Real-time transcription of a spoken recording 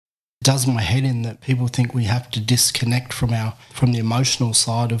does my head in that people think we have to disconnect from the emotional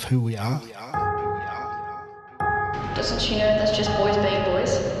side of who we are. Doesn't she know that's just boys being boys?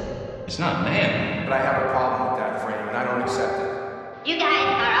 It's not man. But I have a problem with that frame, and I don't accept it. You guys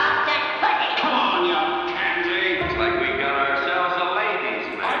are off that pussy. Come on, you pansy. Looks like we got ourselves a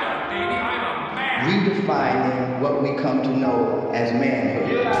ladies' man. I'm a man. Redefining what we come to know as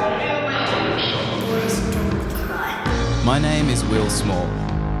manhood. My name is Will Small.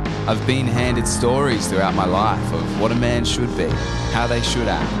 I've been handed stories throughout my life of what a man should be, how they should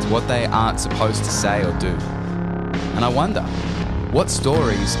act, what they aren't supposed to say or do. And I wonder, what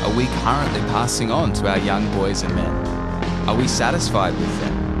stories are we currently passing on to our young boys and men? Are we satisfied with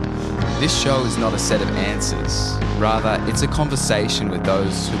them? This show is not a set of answers. Rather, it's a conversation with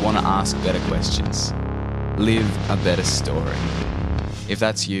those who want to ask better questions. Live a better story. If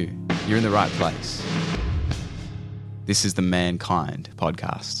that's you, you're in the right place. This is the Mankind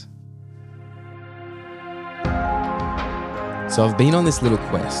podcast. So I've been on this little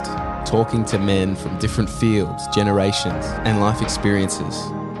quest, talking to men from different fields, generations, and life experiences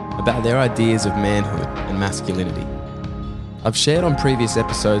about their ideas of manhood and masculinity. I've shared on previous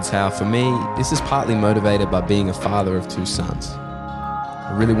episodes how, for me, this is partly motivated by being a father of two sons.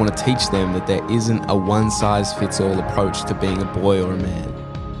 I really want to teach them that there isn't a one-size-fits-all approach to being a boy or a man.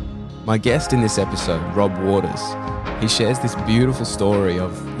 My guest in this episode, Rob Waters, he shares this beautiful story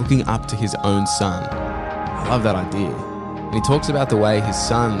of looking up to his own son. I love that idea. And he talks about the way his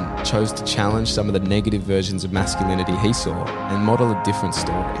son chose to challenge some of the negative versions of masculinity he saw and model a different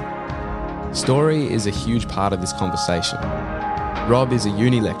story. Story is a huge part of this conversation. Rob is a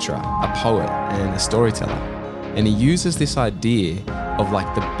uni lecturer, a poet, and a storyteller. And he uses this idea of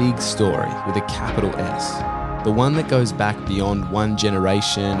like the big story with a capital S, the one that goes back beyond one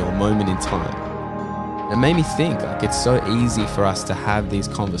generation or moment in time. It made me think, like, it's so easy for us to have these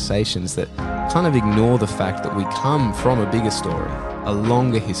conversations that kind of ignore the fact that we come from a bigger story, a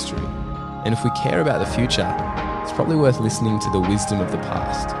longer history. And if we care about the future, it's probably worth listening to the wisdom of the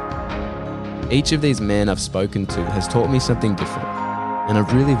past. Each of these men I've spoken to has taught me something different, and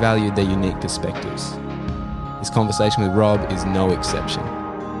I've really valued their unique perspectives. This conversation with Rob is no exception.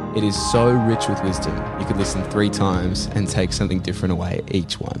 It is so rich with wisdom, you could listen 3 times and take something different away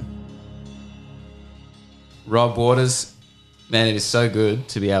each one. Rob Waters, man, it is so good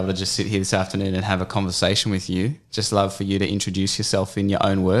to be able to just sit here this afternoon and have a conversation with you. Just love for you to introduce yourself in your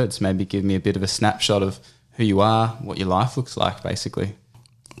own words, maybe give me a bit of a snapshot of who you are, what your life looks like, basically.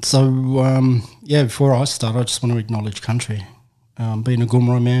 So, before I start, I just want to acknowledge country. Being a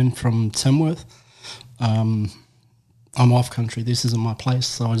Goomera man from Tamworth, I'm off country. This isn't my place,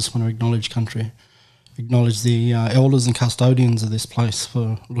 so I just want to acknowledge country. Acknowledge the elders and custodians of this place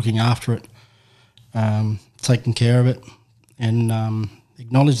for looking after it, taking care of it, and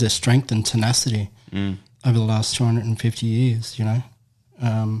acknowledge their strength and tenacity over the last 250 years, you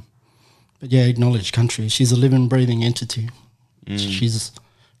know. But yeah, acknowledge country. She's a living, breathing entity. She's,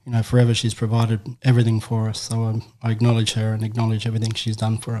 you know, forever she's provided everything for us. So I acknowledge her and acknowledge everything she's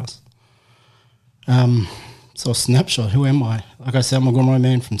done for us. So a snapshot, who am I? Like I said, I'm a Goomera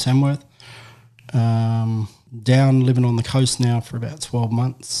man from Tamworth. Down, living on the coast now for about 12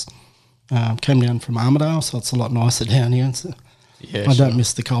 months. Came down from Armidale, so it's a lot nicer down here. So I don't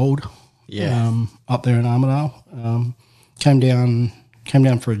miss the cold. Up there in Armidale. Came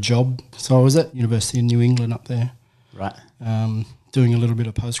down for a job. So I was at University in New England up there. Right. Doing a little bit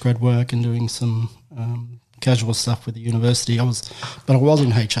of postgrad work and doing some casual stuff with the university. I was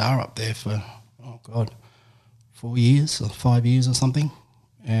in HR up there for 4 years or 5 years or something,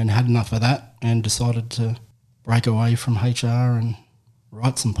 and had enough of that and decided to break away from HR and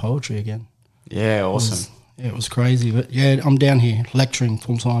write some poetry again. Yeah, awesome. It was crazy, but yeah, I'm down here lecturing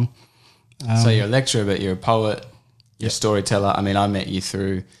full time. So you're a lecturer, but you're a poet, you're a storyteller. I mean, I met you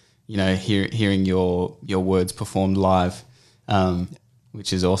through, you know, hearing your words performed live,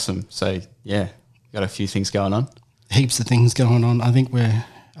 which is awesome. So yeah, got a few things going on. Heaps of things going on. I think we're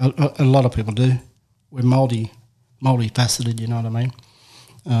a lot of people do. We're multifaceted. You know what I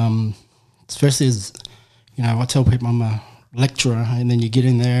mean? Especially as, you know, I tell people I'm a lecturer, and then you get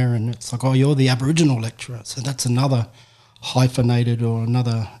in there and it's like, oh, you're the Aboriginal lecturer, so that's another hyphenated or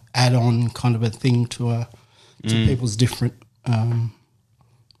another add-on kind of a thing to people's different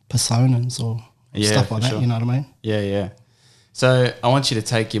personas or stuff like that. Sure. You know what I mean? Yeah. So I want you to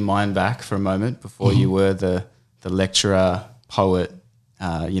take your mind back for a moment before you were the lecturer, poet,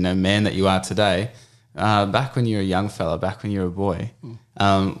 man that you are today. Back when you were a young fella, back when you were a boy,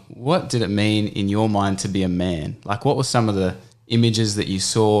 what did it mean in your mind to be a man? Like, what were some of the images that you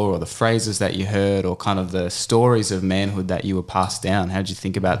saw or the phrases that you heard or kind of the stories of manhood that you were passed down? How did you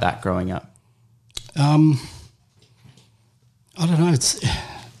think about that growing up? I don't know. It's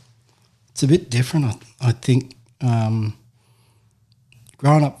a bit different. I think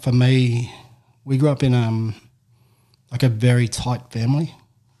growing up for me, we grew up in like a very tight family,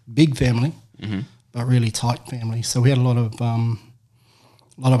 big family, but really tight family. So we had a lot of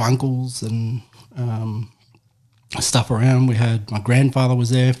uncles and stuff around. We had my grandfather was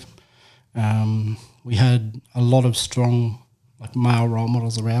there. We had a lot of strong like male role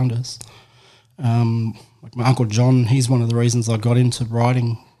models around us. Like my Uncle John, he's one of the reasons I got into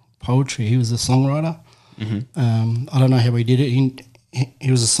writing poetry. He was a songwriter. I don't know how he did it. He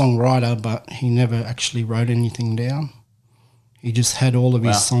was a songwriter, but he never actually wrote anything down. He just had all of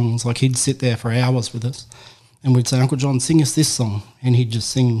his songs. Like he'd sit there for hours with us and we'd say, Uncle John, sing us this song. And he'd just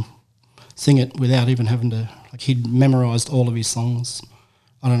sing it without even having to, like he'd memorised all of his songs.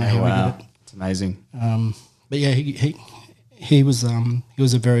 I don't know how he did it. It's amazing. But yeah, he was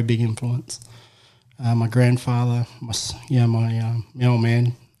a very big influence. My grandfather, my old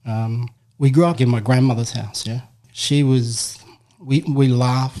man. We grew up in my grandmother's house. Yeah, she was. We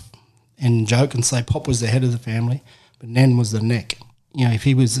laugh and joke and say Pop was the head of the family, but Nan was the neck. You know, if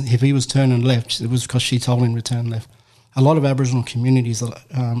he was turning left, it was because she told him to turn left. A lot of Aboriginal communities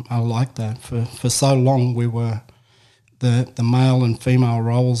are like that. For so long, we were the male and female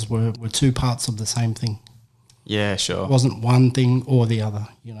roles were two parts of the same thing. Yeah, sure. It wasn't one thing or the other.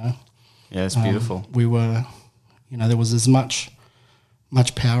 You know. Yeah, it's beautiful. We were, you know, there was as much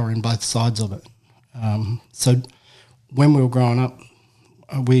power in both sides of it. So when we were growing up,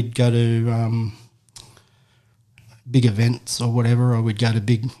 we'd go to big events or whatever, or we'd go to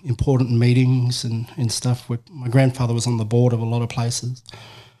big important meetings and stuff. My grandfather was on the board of a lot of places,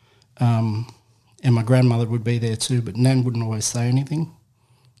 and my grandmother would be there too, but Nan wouldn't always say anything.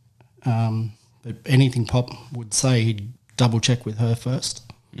 But anything Pop would say, he'd double-check with her first.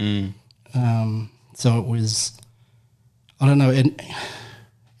 So it was, I don't know,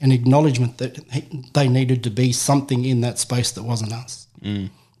 an acknowledgement that they needed to be something in that space that wasn't us,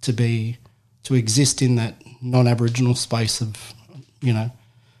 to exist in that non-Aboriginal space of, you know,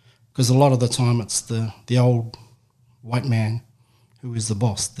 because a lot of the time it's the old white man who is the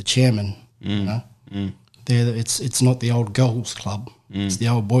boss, the chairman, you know. It's not the old girls club, it's the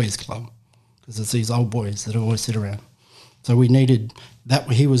old boys club, because it's these old boys that always sit around. So we needed that.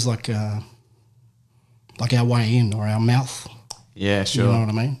 He was like our way in, or our mouth. Yeah, sure. You know what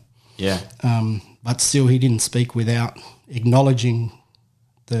I mean? Yeah. But still, he didn't speak without acknowledging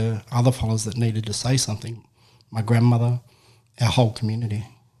the other fellas that needed to say something. My grandmother, our whole community.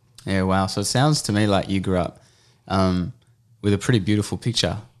 Yeah, wow. So it sounds to me like you grew up with a pretty beautiful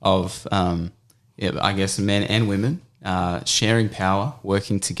picture of, I guess, men and women sharing power,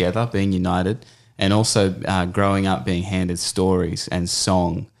 working together, being united, and also growing up being handed stories and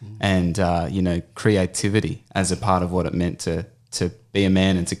song and, creativity as a part of what it meant to be a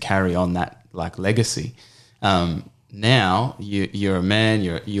man and to carry on that like legacy. Now you're a man,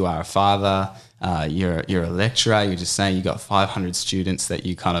 you are a father, you're a lecturer. You're just saying you got 500 students that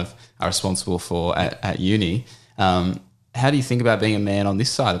you kind of are responsible for at uni. How do you think about being a man on this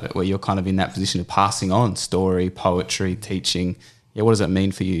side of it, where you're kind of in that position of passing on story, poetry, teaching? Yeah, what does that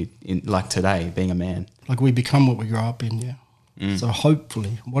mean for you in like today, being a man? Like we become what we grow up in, yeah. So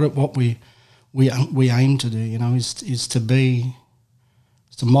hopefully, what we aim to do, you know, is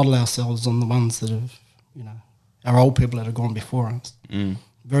to model ourselves on the ones that have, you know, our old people that have gone before us.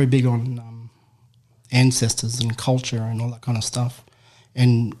 Very big on ancestors and culture and all that kind of stuff.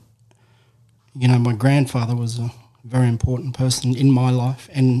 And, you know, my grandfather was a very important person in my life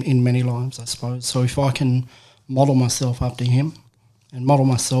and in many lives, I suppose. So if I can model myself after him and model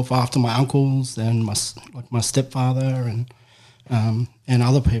myself after my uncles and my stepfather and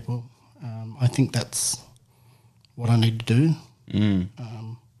other people, I think that's what I need to do.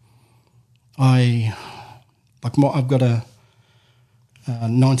 I've got a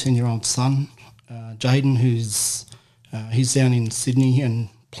 19-year-old son, Jaden, he's down in Sydney and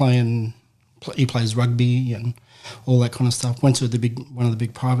he plays rugby and all that kind of stuff. Went to one of the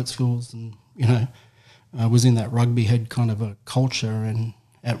big private schools, and you know, was in that rugby head kind of a culture. And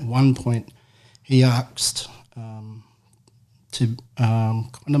at one point, he asked to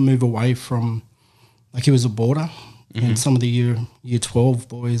kind of move away from, like, he was a boarder, and some of the year 12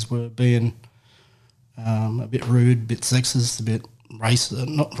 boys were being a bit rude, a bit sexist, a bit racist,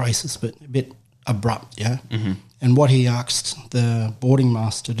 not racist, but a bit abrupt, yeah. And what he asked the boarding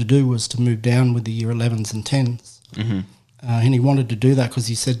master to do was to move down with the year 11s and 10s. And he wanted to do that because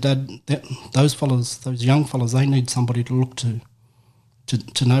he said, Dad, those young fellas, they need somebody to look to.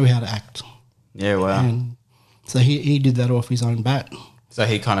 to know how to act. Yeah, wow. And so he did that off his own bat. So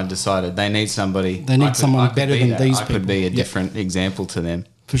he kind of decided they need somebody. They need someone better than these I could people. be a Yep. different example to them.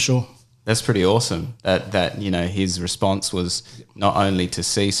 For sure. That's pretty awesome. That his response was not only to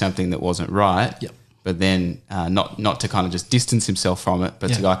see something that wasn't right, Yep. but then not to kind of just distance himself from it,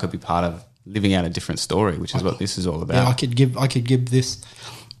 but to I could be part of living out a different story, which is what this is all about. Yeah, I could give this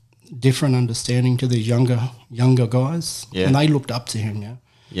different understanding to these younger guys, Yeah. and they looked up to him. Yeah,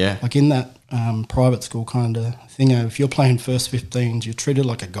 Yeah. like in that private school kind of thing. If you're playing first 15s, you're treated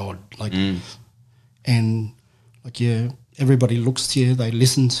like a god. Like, and like everybody looks to you, they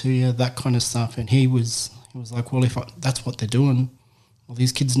listen to you, that kind of stuff. And he was like, well, that's what they're doing, well,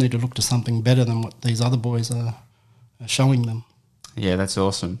 these kids need to look to something better than what these other boys are showing them. Yeah, that's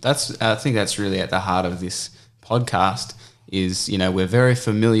awesome. I think that's really at the heart of this podcast is, we're very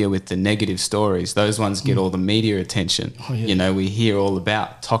familiar with the negative stories. Those ones get all the media attention. Oh, yeah. We hear all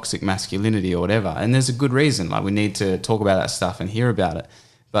about toxic masculinity or whatever. And there's a good reason. Like, we need to talk about that stuff and hear about it.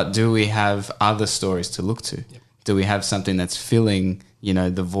 But do we have other stories to look to? Yep. Do we have something that's filling,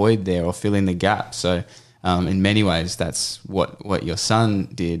 the void there or filling the gap? So in many ways, that's what your son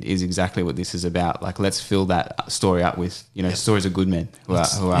did is exactly what this is about. Like, let's fill that story up with, stories of good men who are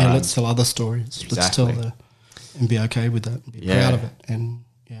let's tell other stories. Exactly. Let's tell and be okay with that, and be proud of it. And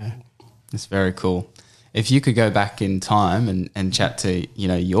it's very cool. If you could go back in time and chat to,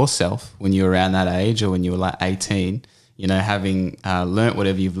 yourself when you were around that age or when you were like 18, having learnt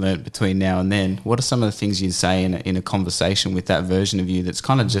whatever you've learnt between now and then, what are some of the things you'd say in a conversation with that version of you that's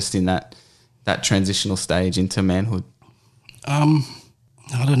kind of just in that transitional stage into manhood? I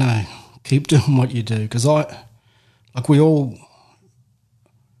don't know. Keep doing what you do, because we all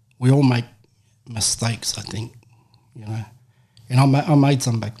make mistakes, I think, and I made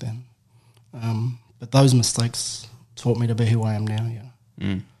some back then, but those mistakes taught me to be who I am now.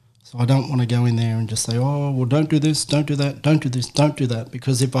 So I don't want to go in there and just say, oh, well, don't do this, don't do that, don't do this, don't do that,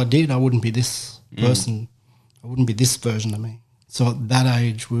 because if I did, I wouldn't be this person. I wouldn't be this version of me. So at that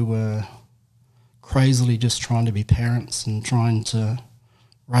age, we were crazily just trying to be parents and trying to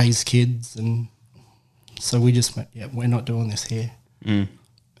raise kids, and so we just went, we're not doing this here.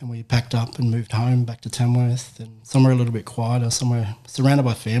 And we packed up and moved home back to Tamworth, and somewhere a little bit quieter, somewhere surrounded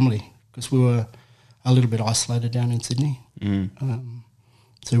by family, because we were a little bit isolated down in Sydney.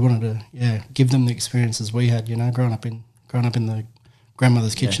 So we wanted to, give them the experiences we had, growing up in the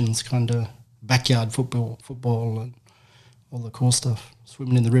grandmother's kitchens, kind of backyard football and all the cool stuff,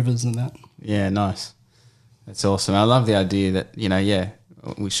 swimming in the rivers and that. Yeah, nice. That's awesome. I love the idea that,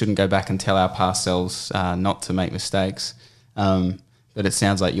 we shouldn't go back and tell our past selves not to make mistakes. But it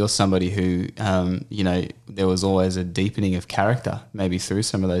sounds like you're somebody who, there was always a deepening of character, maybe through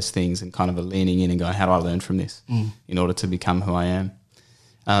some of those things, and kind of a leaning in and going, how do I learn from this in order to become who I am?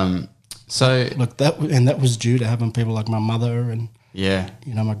 So look, that was due to having people like my mother and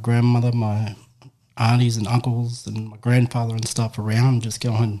my grandmother, my aunties and uncles, and my grandfather and stuff around, just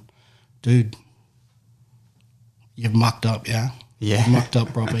going, dude, you've mucked up, you've mucked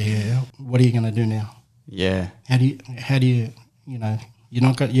up proper here. What are you going to do now? Yeah. How do you you're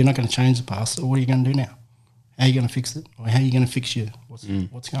not going to change the past, so what are you going to do now? How are you going to fix it, or how are you going to fix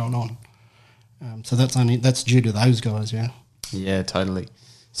what's going on? So that's due to those guys, Yeah, totally.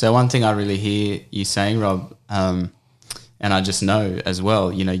 So one thing I really hear you saying, Rob, and I just know as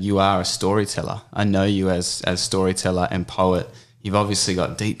well, you are a storyteller. I know you as storyteller and poet. You've obviously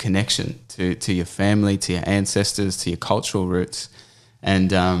got deep connection to your family, to your ancestors, to your cultural roots.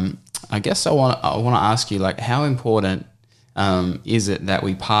 And I guess I want to ask you, like, how important is it that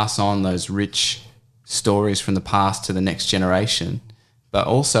we pass on those rich stories from the past to the next generation, but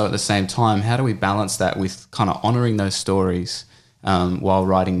also at the same time, how do we balance that with kind of honouring those stories while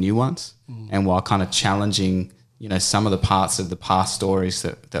writing new ones and while kind of challenging, some of the parts of the past stories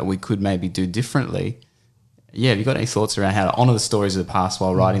that we could maybe do differently? Yeah, have you got any thoughts around how to honour the stories of the past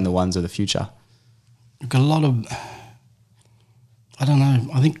while writing the ones of the future? We've got a lot of, I don't know,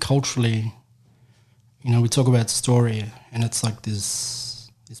 I think culturally, we talk about story and it's like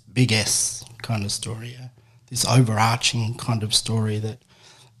this big S kind of story, this overarching kind of story that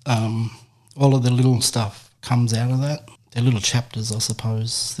all of the little stuff comes out of that. They're little chapters, I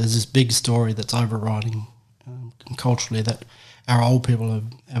suppose. There's this big story that's overriding culturally that our old people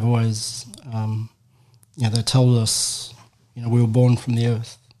have always, they told us, we were born from the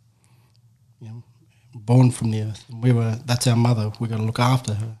earth, born from the earth. And that's our mother. We've got to look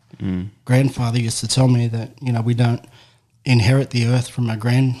after her. Grandfather used to tell me that, we don't inherit the earth from our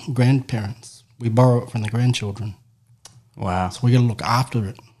grandparents. We borrow it from the grandchildren. Wow. So we got to look after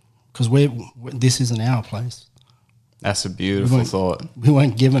it because this isn't our place. That's a beautiful thought. We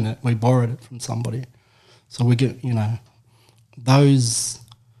weren't given it. We borrowed it from somebody. So we get, those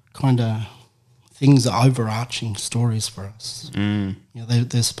kind of things are overarching stories for us.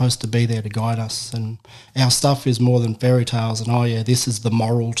 They're supposed to be there to guide us. And our stuff is more than fairy tales and, this is the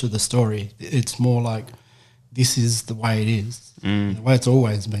moral to the story. It's more like this is the way it is, the way it's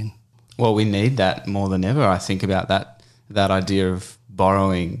always been. Well, we need that more than ever. I think about that idea of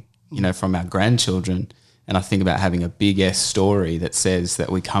borrowing, from our grandchildren. And I think about having a big S story that says that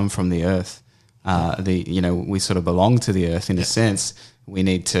we come from the earth. We sort of belong to the earth in a sense. We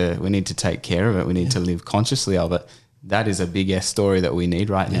need to take care of it. We need to live consciously of it. That is a big S story that we need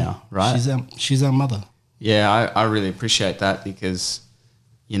right now, right? She's our mother. Yeah, I really appreciate that because,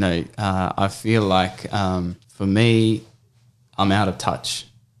 I feel like for me, I'm out of touch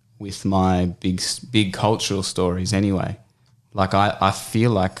with my big cultural stories anyway. Like I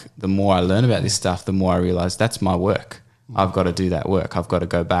feel like the more I learn about this stuff, the more I realize that's my work. I've got to do that work. I've got to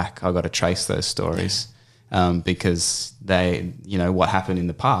go back. I've got to trace those stories because they, what happened in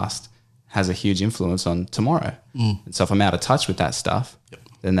the past has a huge influence on tomorrow. And so if I'm out of touch with that stuff,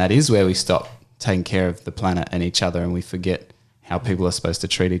 then that is where we stop taking care of the planet and each other, and we forget how people are supposed to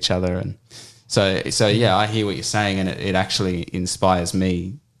treat each other. And so yeah, I hear what you're saying, and it actually inspires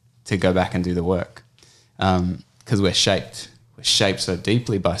me to go back and do the work because we're shaped so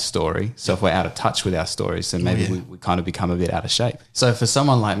deeply by story. So if we're out of touch with our stories, then maybe we kind of become a bit out of shape. So for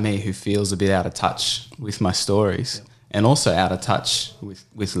someone like me who feels a bit out of touch with my stories and also out of touch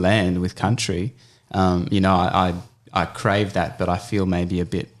with land, with country, I crave that, but I feel maybe a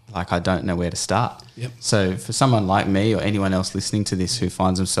bit like I don't know where to start. So for someone like me or anyone else listening to this who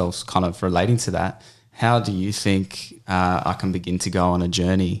finds themselves kind of relating to that, how do you think I can begin to go on a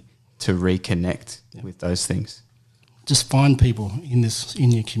journey to reconnect with those things? Just find people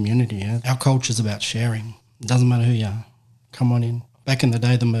in your community. Yeah? Our culture's about sharing. It doesn't matter who you are. Come on in. Back in the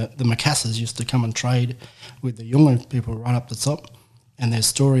day, the Macassars used to come and trade with the Yolngu people right up the top, and there's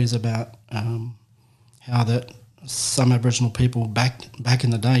stories about how that some Aboriginal people back in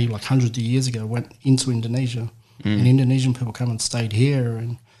the day, like hundreds of years ago, went into Indonesia, and Indonesian people come and stayed here,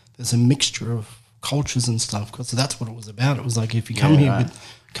 and there's a mixture of cultures and stuff. Because that's what it was about. It was like if you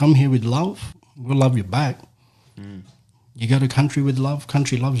come here with love, we'll love you back. You go to country with love,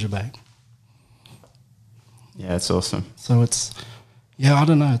 country loves you back. Yeah, it's awesome. So I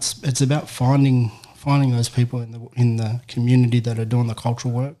don't know. It's about finding those people in the community that are doing the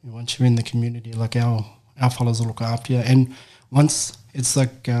cultural work. Once you're in the community, like our fellows will look after you. And once it's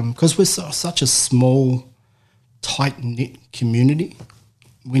like because we're such a small, tight knit community,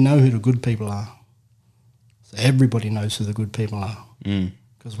 we know who the good people are. So everybody knows who the good people are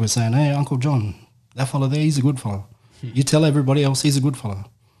because we're saying, hey, Uncle John, that fella there, he's a good fella. You tell everybody else he's a good fella.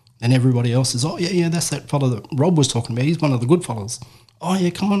 And everybody else is, oh, yeah, that's that fella that Rob was talking about. He's one of the good fellas. Oh,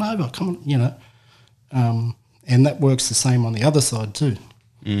 yeah, come on over, come on, And that works the same on the other side too.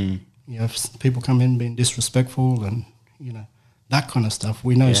 If people come in being disrespectful and, that kind of stuff,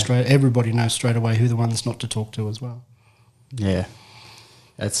 we know everybody knows straight away who the ones not to talk to as well. Yeah.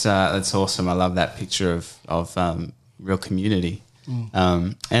 That's awesome. I love that picture of real community.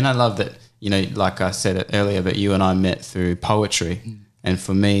 And I love that, like I said earlier, but you and I met through poetry. And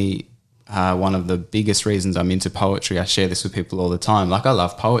for me, one of the biggest reasons I'm into poetry, I share this with people all the time. Like I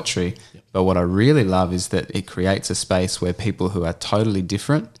love poetry, but what I really love is that it creates a space where people who are totally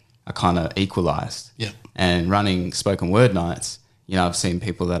different are kind of equalized. And running spoken word nights, I've seen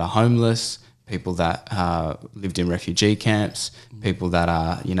people that are homeless, people that lived in refugee camps, people that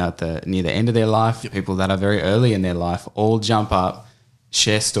are, at near the end of their life, people that are very early in their life, all jump up,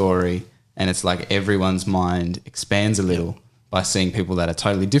 share story, and it's like everyone's mind expands a little by seeing people that are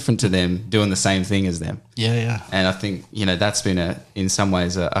totally different to them doing the same thing as them. And I think, that's been in some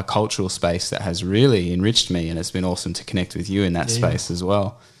ways a cultural space that has really enriched me, and it's been awesome to connect with you in that space as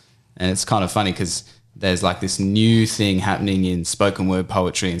well. And it's kind of funny because there's like this new thing happening in spoken word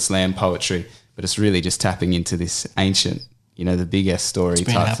poetry and slam poetry, but it's really just tapping into this ancient, the biggest story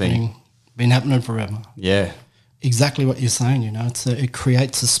type thing. Been happening forever. Yeah. Exactly what you're saying, it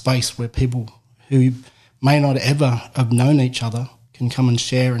creates a space where people who may not ever have known each other can come and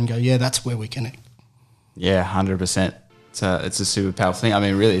share and go, yeah, that's where we connect. Yeah, 100%. It's a super powerful thing. I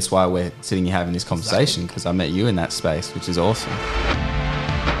mean, really, it's why we're sitting here having this conversation, because I met you in that space, which is awesome.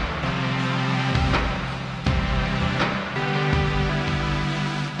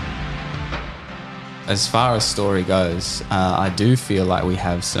 As far as story goes, I do feel like we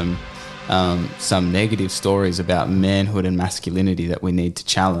have some negative stories about manhood and masculinity that we need to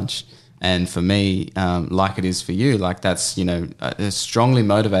challenge. And for me, like it is for you, like that's, strongly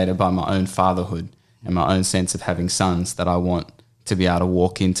motivated by my own fatherhood and my own sense of having sons that I want to be able to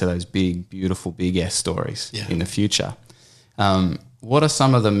walk into those big, beautiful, big S stories in the future. What are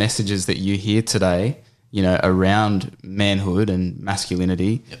some of the messages that you hear today, you know, around manhood and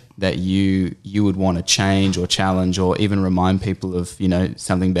masculinity that you would want to change or challenge or even remind people of, you know,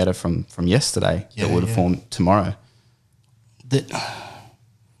 something better from yesterday that would have formed tomorrow? That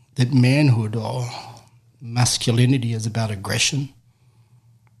manhood or masculinity is about aggression.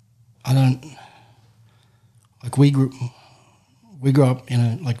 We grew up in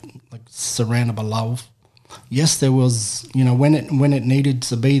a like surrounded by love. Yes, there was, you know, when it needed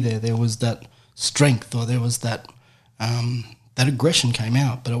to be there, there was that strength, or there was that that aggression came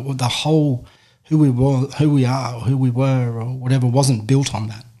out. But the whole who we were, or whatever, wasn't built on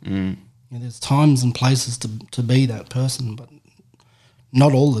that. You know, there's times and places to be that person, but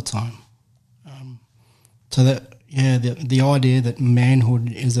not all the time. So that, the idea that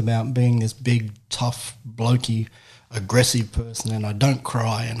manhood is about being this big, tough, blokey, aggressive person, and I don't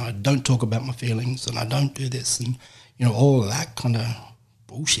cry, and I don't talk about my feelings, and I don't do this, and, you know, all of that kind of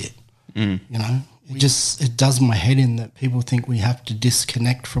bullshit. You know, it does my head in that people think we have to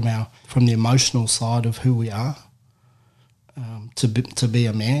disconnect from the emotional side of who we are to be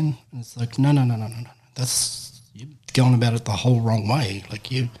a man. And it's like, no. That's, you're going about it the whole wrong way. Like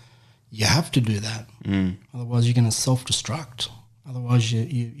you have to do that. Otherwise you're going to self-destruct. Otherwise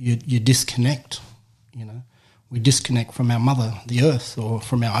you disconnect, you know. We disconnect from our mother, the earth, or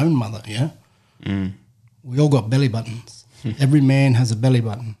from our own mother, We all got belly buttons. Every man has a belly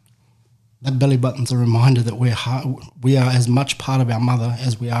button. That belly button's a reminder that we are as much part of our mother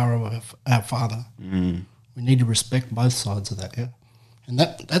as we are of our father. We need to respect both sides of that, And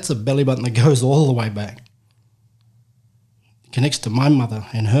that's a belly button that goes all the way back. It connects to my mother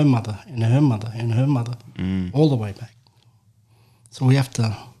and her mother and her mother and her mother, all the way back. So we have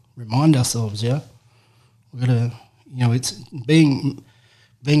to remind ourselves, we've got to, you know, it's being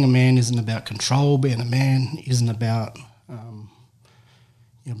a man isn't about control. Being a man isn't about,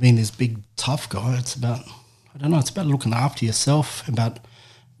 you know, being this big tough guy. It's about, it's about looking after yourself, about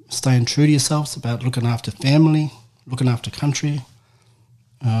staying true to yourself. It's about looking after family, looking after country,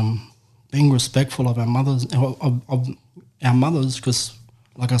 being respectful of our mothers, because,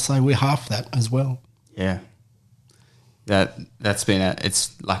 like I say, we're half that as well. Yeah. That's been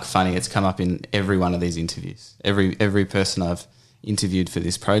it's like funny. It's come up in every one of these interviews. Every person I've interviewed for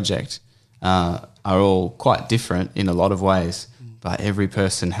this project are all quite different in a lot of ways, but every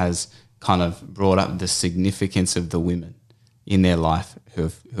person has kind of brought up the significance of the women in their life who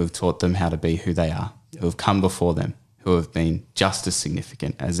have taught them how to be who they are, who have come before them, who have been just as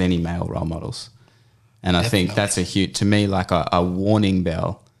significant as any male role models. And I think that's a huge, to me, like a warning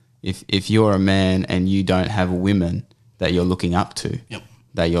bell. If you're a man and you don't have women that you're looking up to,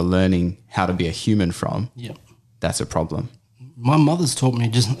 that you're learning how to be a human from, that's a problem. My mother's taught me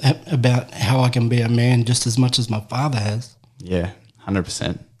just about how I can be a man just as much as my father has. Yeah,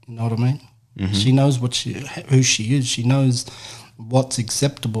 100%. You know what I mean? Mm-hmm. She knows who she is. She knows what's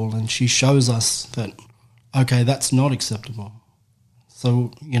acceptable, and she shows us that, okay, that's not acceptable.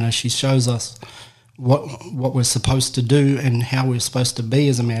 So, you know, she shows us what we're supposed to do and how we're supposed to be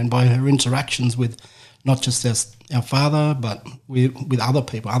as a man by her interactions with not just our father, but with other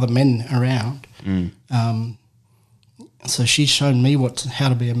people, other men around. So she's shown me how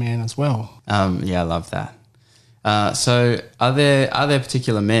to be a man as well. Yeah, I love that. So are there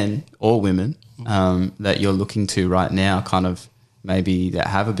particular men or women that you're looking to right now, kind of maybe that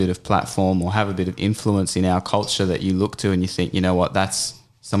have a bit of platform or have a bit of influence in our culture that you look to and you think, you know what, that's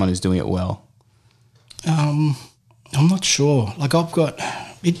someone who's doing it well? I'm not sure. Like I've got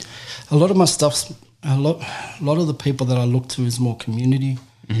a lot of my stuff's a lot of the people that I look to is more community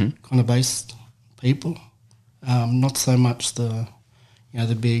kind of based people. Not so much the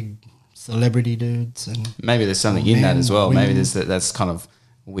big celebrity dudes, and maybe there's something in that as well. Women. Maybe there's that's kind of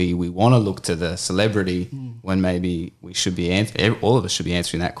we want to look to the celebrity when maybe we should be all of us should be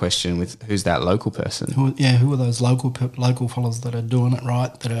answering that question with who's that local person? Who are those local fellas that are doing it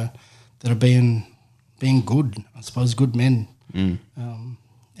right, that are being good? I suppose good men.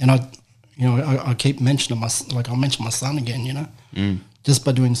 And I keep mentioning I'll mention my son again. You know, just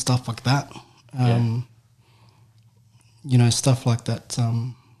by doing stuff like that. You know, stuff like that.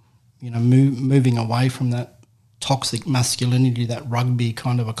 Moving away from that toxic masculinity, that rugby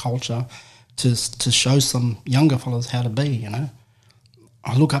kind of a culture, to show some younger fellas how to be. You know,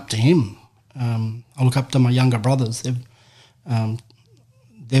 I look up to him. I look up to my younger brothers.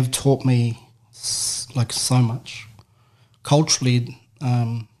 They've taught me so much culturally.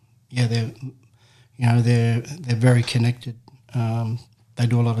 They're very connected. they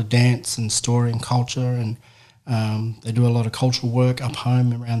do a lot of dance and story and culture, and they do a lot of cultural work up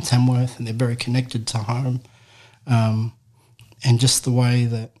home around Tamworth, and they're very connected to home. And just the way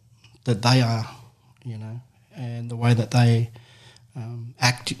that they are, you know, and the way that they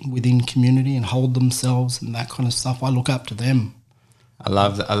act within community and hold themselves and that kind of stuff. I look up to them. I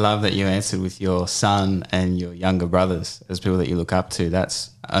love that you answered with your son and your younger brothers as people that you look up to.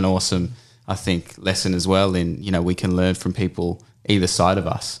 That's an awesome, I think, lesson as well. In, you know, we can learn from people either side of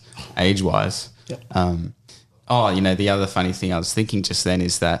us, age-wise. Yep. You know, the other funny thing I was thinking just then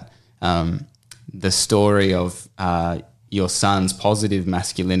is that the story of your son's positive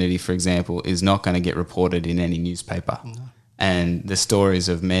masculinity, for example, is not going to get reported in any newspaper. No. And the stories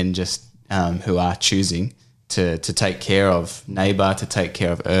of men just who are choosing to take care of neighbour, to take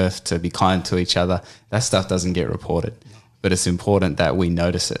care of earth, to be kind to each other, that stuff doesn't get reported. No. But it's important that we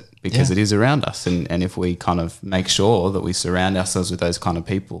notice it because it is around us. And if we kind of make sure that we surround ourselves with those kind of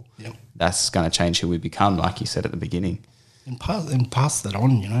people, that's going to change who we become, like you said at the beginning. And pass that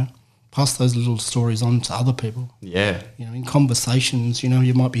on, you know. Pass those little stories on to other people. Yeah. You know, in conversations, you know,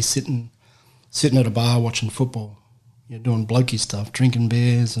 you might be sitting at a bar watching football. You're doing blokey stuff, drinking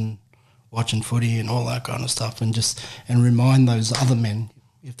beers and watching footy and all that kind of stuff, and remind those other men.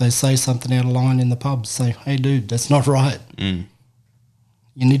 If they say something out of line in the pub, say, hey, dude, that's not right. You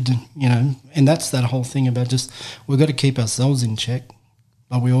need to, you know, and that's that whole thing about just we've got to keep ourselves in check,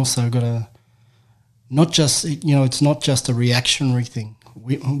 but we also got to not just, you know, it's not just a reactionary thing.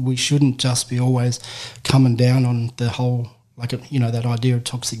 We shouldn't just be always coming down on the whole, like, you know, that idea of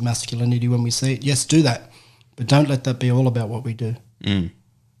toxic masculinity when we see it. Yes, do that, but don't let that be all about what we do.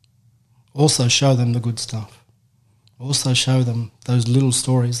 Also show them the good stuff. Also show them those little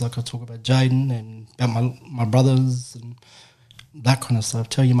stories, like I talk about Jaden and about my brothers and that kind of stuff.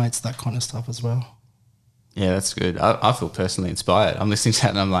 Tell your mates that kind of stuff as well. Yeah, that's good. I feel personally inspired. I'm listening to that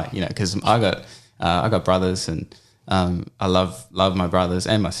and I'm like, you know, because I got brothers and I love my brothers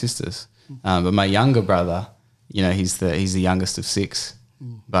and my sisters. But my younger brother, you know, he's the youngest of 6,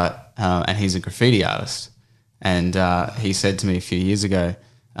 but and he's a graffiti artist. And he said to me a few years ago,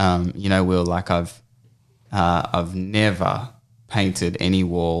 you know, Will, like I've never painted any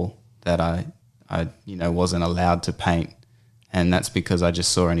wall that I you know wasn't allowed to paint, and that's because I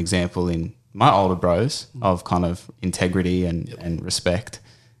just saw an example in my older bros of kind of integrity and respect.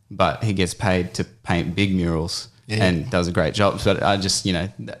 But he gets paid to paint big murals and does a great job. But I just, you know,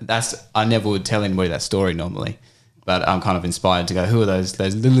 I never would tell anybody that story normally. But I'm kind of inspired to go, who are those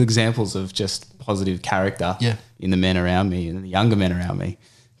little examples of just positive character in the men around me and the younger men around me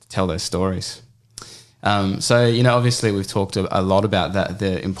to tell those stories. So, you know, obviously we've talked a lot about that,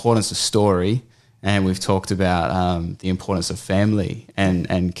 the importance of story, and we've talked about the importance of family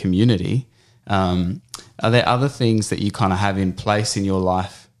and community. Are there other things that you kind of have in place in your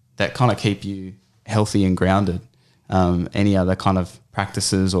life that kind of keep you healthy and grounded? Any other kind of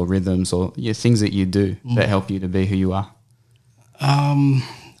practices or rhythms or things that you do that help you to be who you are?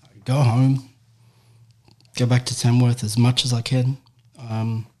 Go home, go back to Tamworth as much as I can.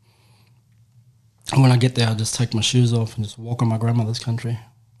 And when I get there, I just take my shoes off and just walk on my grandmother's country.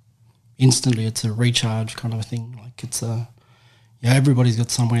 Instantly, it's a recharge kind of a thing. Like it's everybody's got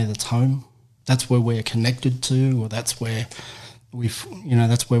somewhere that's home. That's where we're connected to, or that's where we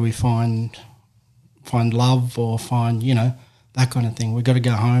find love or find, you know, that kind of thing. We've got to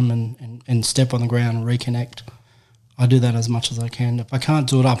go home and step on the ground and reconnect. I do that as much as I can. If I can't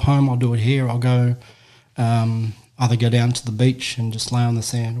do it up home, I'll do it here. I'll go either go down to the beach and just lay on the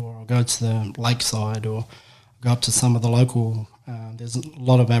sand, or I'll go to the lakeside, or go up to some of the local, there's a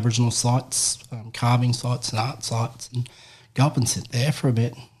lot of Aboriginal sites, carving sites and art sites, and go up and sit there for a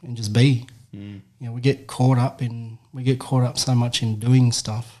bit and just be. You know, we get caught up so much in doing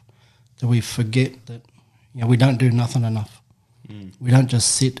stuff that we forget that, you know, we don't do nothing enough. We don't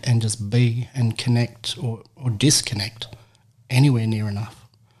just sit and just be and connect or disconnect anywhere near enough.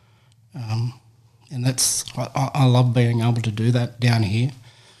 And that's, I love being able to do that down here.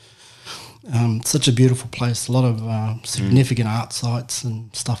 Such a beautiful place, a lot of significant art sites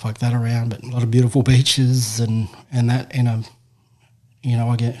and stuff like that around, but a lot of beautiful beaches and that, you know,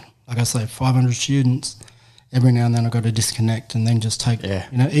 I get, like I say, 500 students. Every now and then I've got to disconnect and then just take, you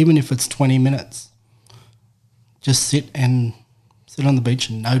know, even if it's 20 minutes, just sit on the beach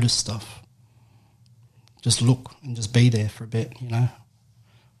and notice stuff. Just look and just be there for a bit, you know.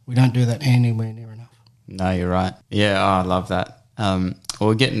 We don't do that anywhere near enough. No, you're right. Yeah, I love that. Well,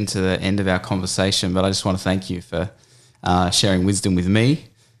 we're getting to the end of our conversation, but I just want to thank you for sharing wisdom with me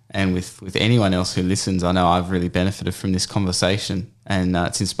and with anyone else who listens. I know I've really benefited from this conversation, and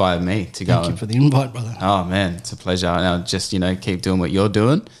it's inspired me to go. Thank you for the invite, brother. Oh man, it's a pleasure. And I'll just, keep doing what you're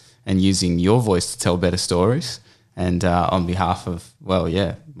doing and using your voice to tell better stories. And on behalf of,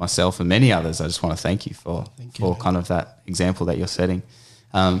 myself and many others, I just want to thank you for kind of that example that you're setting.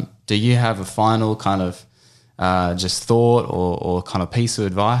 Do you have a final kind of just thought or kind of piece of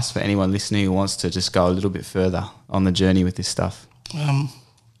advice for anyone listening who wants to just go a little bit further on the journey with this stuff?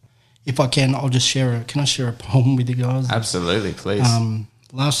 If I can, I'll just share can I share a poem with you guys? Absolutely, please.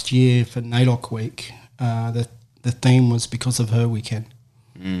 Last year for NAIDOC Week, the theme was Because of Her We Can.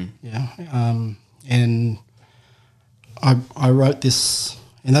 Yeah. And I wrote this,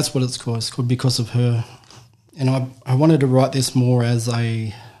 and that's what it's called. It's called Because of Her. And I wanted to write this more as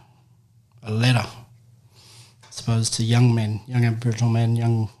a letter, I suppose, to young men, young Aboriginal men,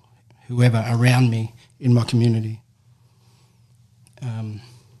 young whoever around me in my community.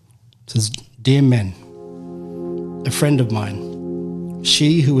 It says, "Dear men, a friend of mine,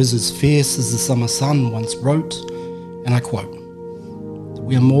 she who is as fierce as the summer sun once wrote," and I quote,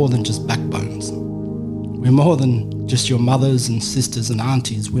 "We are more than just backbones. We're more than just your mothers and sisters and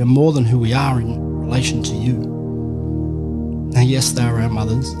aunties. We're more than who we are in relation to you." Now, yes, they are our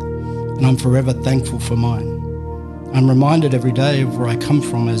mothers, and I'm forever thankful for mine. I'm reminded every day of where I come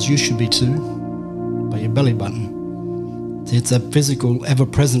from, as you should be too, by your belly button. It's a physical,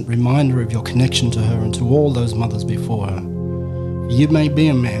 ever-present reminder of your connection to her and to all those mothers before her. You may be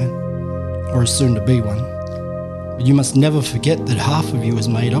a man, or is soon to be one, but you must never forget that half of you is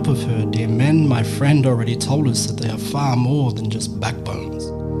made up of her. Dear men, my friend already told us that they are far more than just backbones.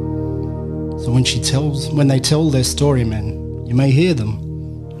 So when they tell their story, men, you may hear them,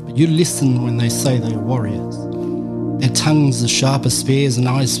 but you listen when they say they are warriors. Their tongues as sharp as spears and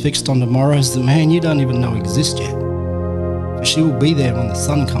eyes fixed on tomorrows that, man, you don't even know exist yet. For she will be there when the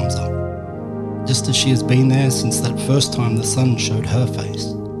sun comes up, just as she has been there since that first time the sun showed her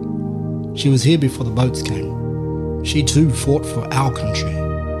face. She was here before the boats came. She too fought for our country.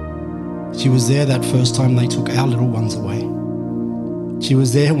 She was there that first time they took our little ones away. She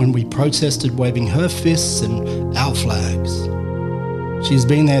was there when we protested, waving her fists and our flags. She has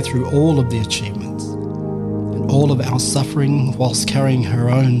been there through all of the achievements and all of our suffering whilst carrying her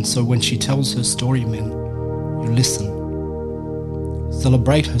own. So when she tells her story, men, you listen.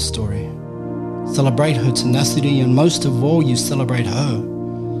 Celebrate her story. Celebrate her tenacity, and most of all, you celebrate her.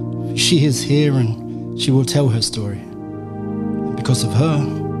 She is here and she will tell her story. And because of her,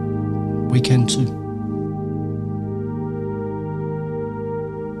 we can too.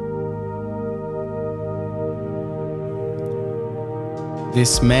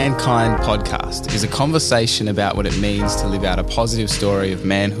 This Mankind podcast is a conversation about what it means to live out a positive story of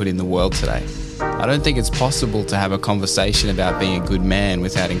manhood in the world today. I don't think it's possible to have a conversation about being a good man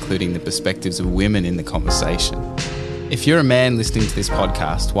without including the perspectives of women in the conversation. If you're a man listening to this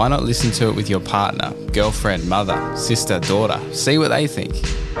podcast, why not listen to it with your partner, girlfriend, mother, sister, daughter? See what they think.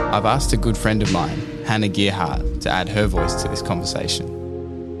 I've asked a good friend of mine, Hannah Gearhart, to add her voice to this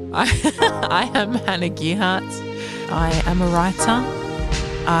conversation. I am Hannah Gearhart. I am a writer.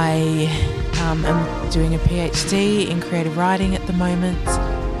 I am doing a PhD in creative writing at the moment.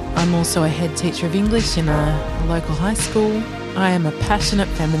 I'm also a head teacher of English in a local high school. I am a passionate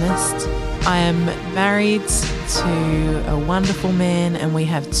feminist. I am married to a wonderful man and we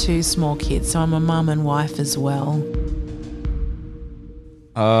have 2 small kids, so I'm a mum and wife as well.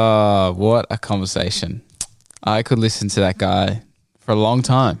 Oh, what a conversation. I could listen to that guy for a long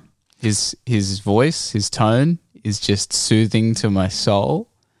time. His voice, his tone is just soothing to my soul.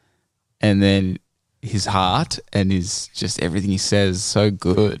 And then his heart and his just everything he says is so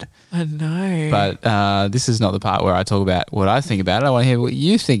good. I know. But this is not the part where I talk about what I think about it. I want to hear what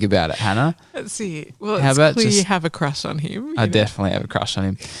you think about it, Hannah. Let's see. Well, it's clear you have a crush on him. I definitely have a crush on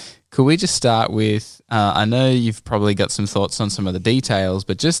him. Could we just start with, I know you've probably got some thoughts on some of the details,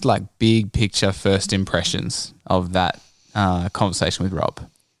 but just like big picture first impressions of that conversation with Rob.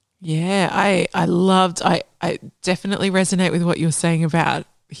 Yeah, I definitely resonate with what you're saying about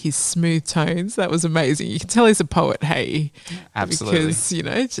his smooth tones. That was amazing. You can tell he's a poet, hey? Absolutely.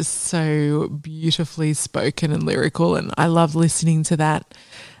 Because, just so beautifully spoken and lyrical, and I love listening to that.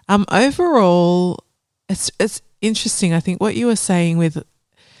 Overall, it's interesting. I think what you were saying with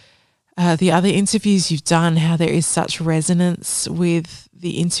the other interviews you've done, how there is such resonance with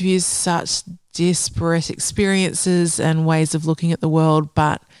the interviews, such disparate experiences and ways of looking at the world,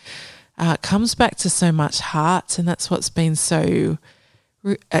 but it comes back to so much heart, and that's what's been so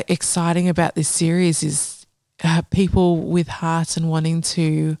exciting about this series is people with heart and wanting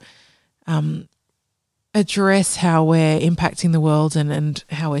to address how we're impacting the world and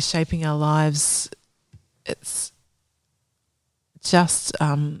how we're shaping our lives. It's just,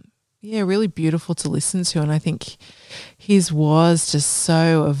 really beautiful to listen to. And I think his was just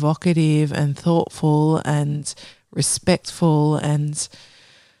so evocative and thoughtful and respectful and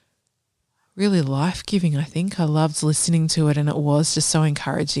really life-giving, I think. I loved listening to it, and it was just so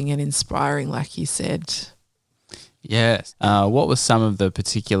encouraging and inspiring, like you said. Yes. What were some of the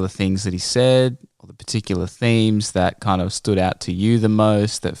particular things that he said, or the particular themes that kind of stood out to you the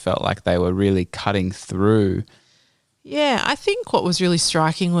most, that felt like they were really cutting through? Yeah, I think what was really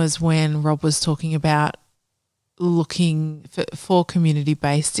striking was when Rob was talking about looking for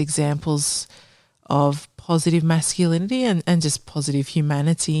community-based examples of positive masculinity and just positive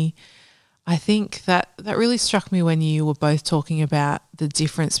humanity. I think that really struck me when you were both talking about the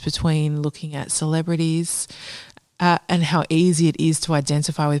difference between looking at celebrities and how easy it is to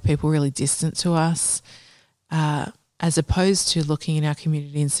identify with people really distant to us, as opposed to looking in our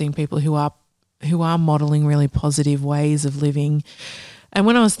community and seeing people who are modelling really positive ways of living. And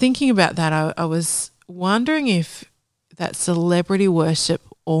when I was thinking about that, I was wondering if that celebrity worship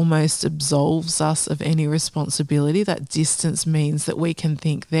almost absolves us of any responsibility. That distance means that we can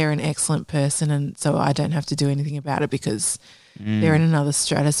think they're an excellent person, and so I don't have to do anything about it because they're in another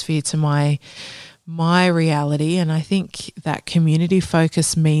stratosphere to my reality. And I think that community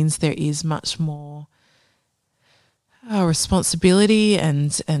focus means there is much more responsibility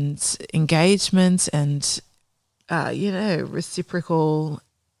and engagement and reciprocal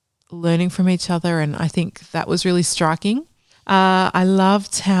learning from each other. And I think that was really striking. I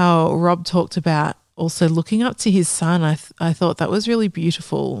loved how Rob talked about also looking up to his son. I thought that was really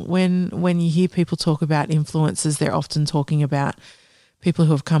beautiful. When you hear people talk about influences, they're often talking about people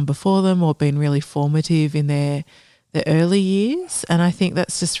who have come before them or been really formative in their early years. And I think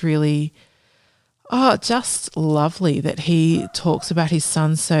that's just really just lovely that he talks about his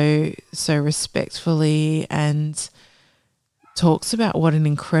son so respectfully and talks about what an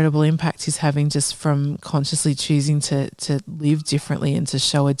incredible impact he's having just from consciously choosing to live differently and to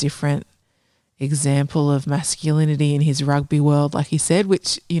show a different example of masculinity in his rugby world, like he said,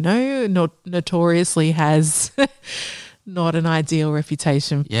 which, notoriously has not an ideal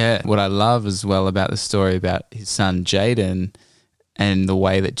reputation. Yeah. What I love as well about the story about his son Jaden and the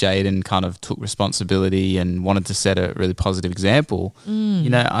way that Jaden kind of took responsibility and wanted to set a really positive example,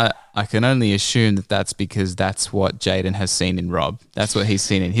 I can only assume that that's because that's what Jaden has seen in Rob. That's what he's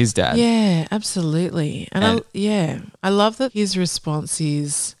seen in his dad. Yeah, absolutely. And I love that his response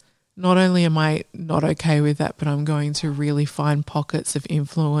is, not only am I not okay with that, but I'm going to really find pockets of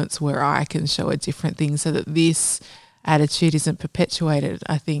influence where I can show a different thing so that this attitude isn't perpetuated.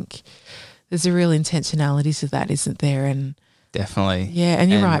 I think there's a real intentionality to that, isn't there? And definitely. Yeah,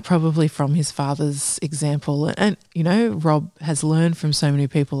 and you're right, probably from his father's example. And, Rob has learned from so many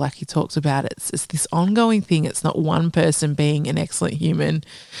people, like he talks about. It's this ongoing thing. It's not one person being an excellent human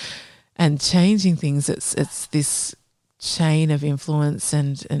and changing things. It's this chain of influence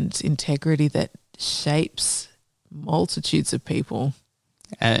and integrity that shapes multitudes of people.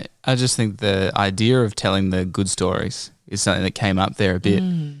 And I just think the idea of telling the good stories is something that came up there a bit.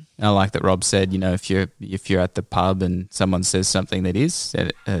 And I like that Rob said, if you're at the pub and someone says something that is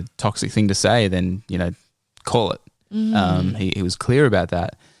a toxic thing to say, then, call it. He was clear about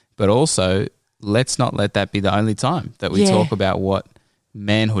that. But also, let's not let that be the only time that we talk about what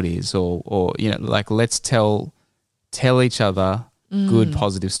manhood is or let's tell each other good,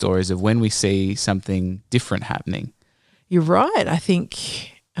 positive stories of when we see something different happening. You're right. I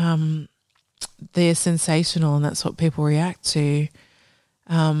think they're sensational and that's what people react to.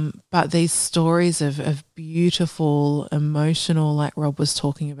 But these stories of beautiful, emotional, like Rob was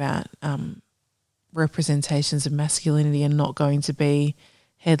talking about, representations of masculinity are not going to be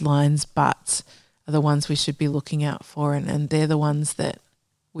headlines, but are the ones we should be looking out for. And they're the ones that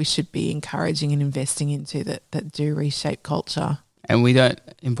we should be encouraging and investing into that do reshape culture. And we don't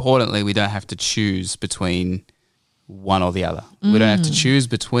have to choose between one or the other. We don't have to choose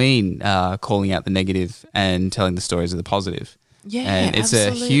between calling out the negative and telling the stories of the positive. Yeah, and it's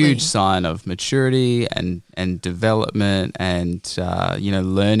absolutely. a huge sign of maturity and development and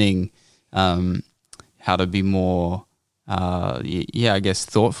learning how to be more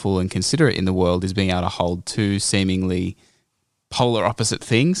thoughtful and considerate in the world is being able to hold two seemingly polar opposite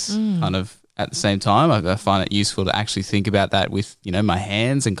things kind of at the same time. I find it useful to actually think about that with my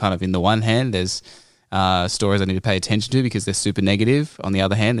hands, and kind of in the one hand there's stories I need to pay attention to because they're super negative. On the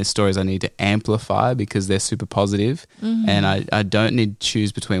other hand, there's stories I need to amplify because they're super positive. And I don't need to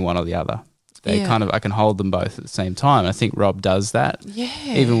choose between one or the other. I can hold them both at the same time. I think Rob does that. Yeah.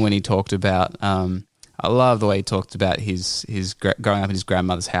 Even when he talked about, I I love the way he talked about his growing up in his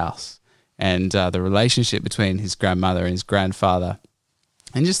grandmother's house and the relationship between his grandmother and his grandfather,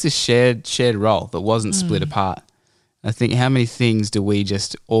 and just this shared role that wasn't split apart. I think how many things do we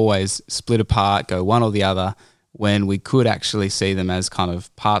just always split apart, go one or the other, when we could actually see them as kind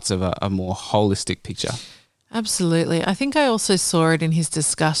of parts of a more holistic picture? Absolutely. I think I also saw it in his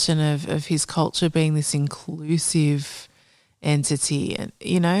discussion of his culture being this inclusive entity. And,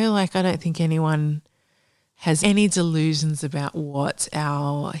 like I don't think anyone has any delusions about what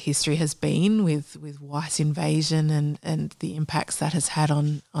our history has been with white invasion and the impacts that has had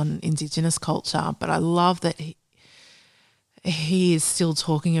on Indigenous culture. But I love that he is still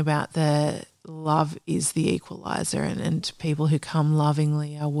talking about the love is the equalizer, and people who come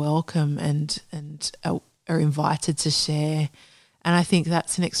lovingly are welcome and are invited to share. And I think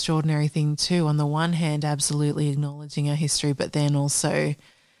that's an extraordinary thing too. On the one hand, absolutely acknowledging our history, but then also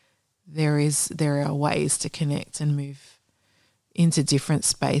there are ways to connect and move into different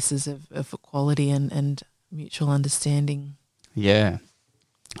spaces of equality and mutual understanding. Yeah.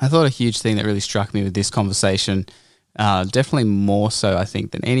 I thought a huge thing that really struck me with this conversation, definitely more so I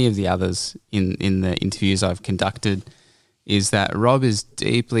think than any of the others in the interviews I've conducted, is that Rob is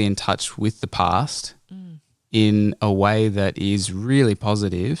deeply in touch with the past in a way that is really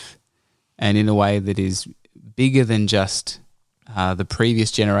positive and in a way that is bigger than just the previous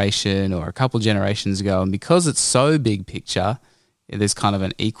generation or a couple generations ago. And because it's so big picture, there's kind of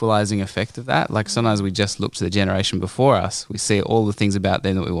an equalizing effect of that. Like sometimes we just look to the generation before us, we see all the things about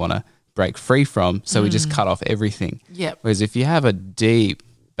them that we want to break free from, so we just cut off everything. Yep. Whereas if you have a deep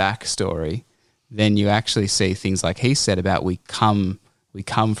backstory, then you actually see things like he said about we come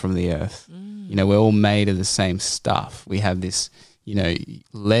from the earth. We're all made of the same stuff. We have this,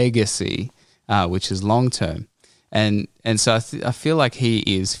 legacy, which is long term. And so I feel like he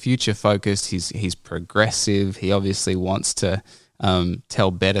is future focused. He's progressive. He obviously wants to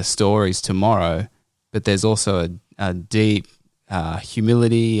tell better stories tomorrow, but there's also a deep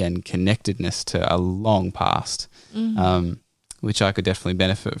humility and connectedness to a long past, which I could definitely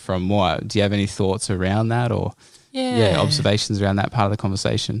benefit from more. Do you have any thoughts around that or observations around that part of the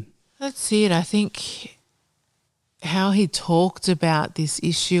conversation? That's it. I think how he talked about this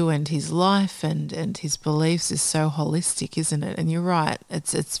issue and his life and his beliefs is so holistic, isn't it? And you're right.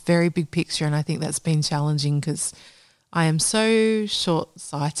 It's very big picture, and I think that's been challenging because I am so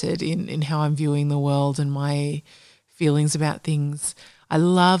short-sighted in how I'm viewing the world and my feelings about things. I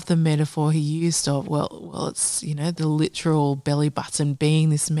love the metaphor he used of, well, it's, the literal belly button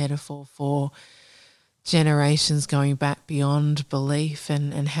being this metaphor for generations going back beyond belief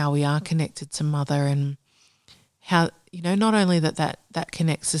and how we are connected to mother, and how, not only that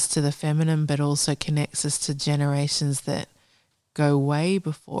connects us to the feminine, but also connects us to generations that go way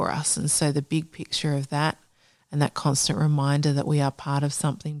before us. And so the big picture of that and that constant reminder that we are part of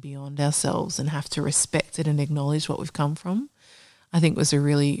something beyond ourselves and have to respect it and acknowledge what we've come from, I think was a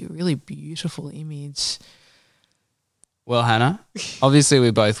really, really beautiful image. Well, Hannah, obviously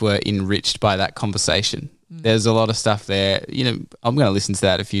we both were enriched by that conversation. There's a lot of stuff there. I'm going to listen to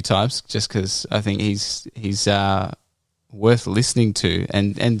that a few times just because I think he's worth listening to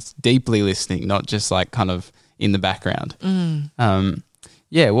and deeply listening, not just like kind of in the background.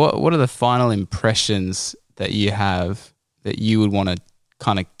 What are the final impressions that you have that you would want to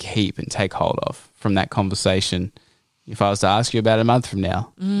kind of keep and take hold of from that conversation? If I was to ask you about a month from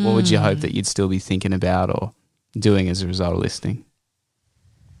now, what would you hope that you'd still be thinking about or doing as a result of listening?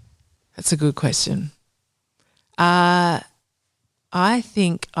 That's a good question. I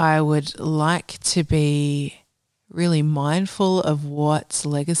think I would like to be really mindful of what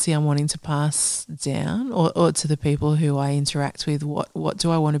legacy I'm wanting to pass down or to the people who I interact with. What do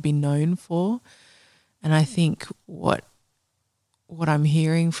I want to be known for? And I think what I'm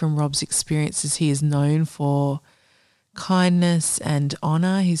hearing from Rob's experience is he is known for kindness and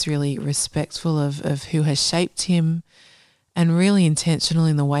honour. He's really respectful of who has shaped him and really intentional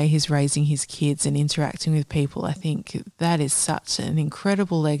in the way he's raising his kids and interacting with people. I think that is such an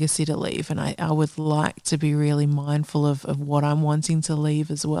incredible legacy to leave, and I would like to be really mindful of what I'm wanting to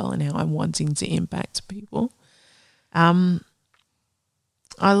leave as well and how I'm wanting to impact people. I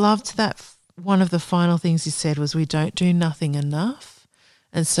loved that one of the final things he said was we don't do nothing enough.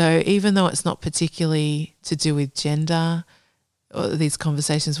 And so even though it's not particularly to do with gender or these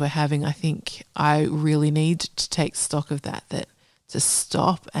conversations we're having, I think I really need to take stock of that to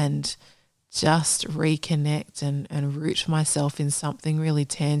stop and just reconnect and root myself in something really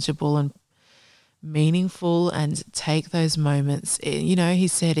tangible and meaningful and take those moments. He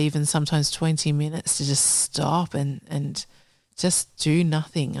said even sometimes 20 minutes to just stop and just do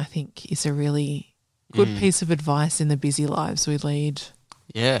nothing, I think is a really good piece of advice in the busy lives we lead.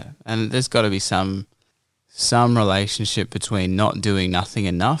 Yeah, and there's got to be some relationship between not doing nothing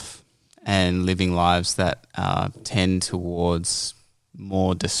enough and living lives that tend towards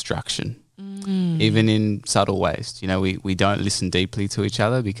more destruction, even in subtle ways. You know, we don't listen deeply to each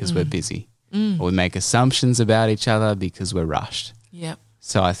other because we're busy, or we make assumptions about each other because we're rushed. Yep.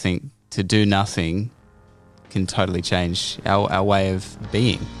 So I think to do nothing can totally change our way of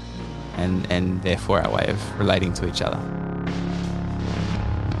being and therefore our way of relating to each other.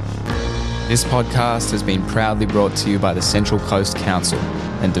 This podcast has been proudly brought to you by the Central Coast Council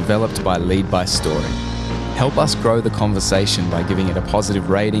and developed by Lead by Story. Help us grow the conversation by giving it a positive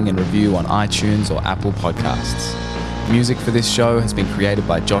rating and review on iTunes or Apple Podcasts. Music for this show has been created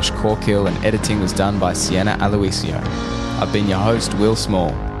by Josh Corkill and editing was done by Sienna Aloisio. I've been your host, Will Small.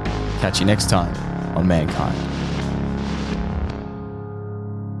 Catch you next time on Mankind.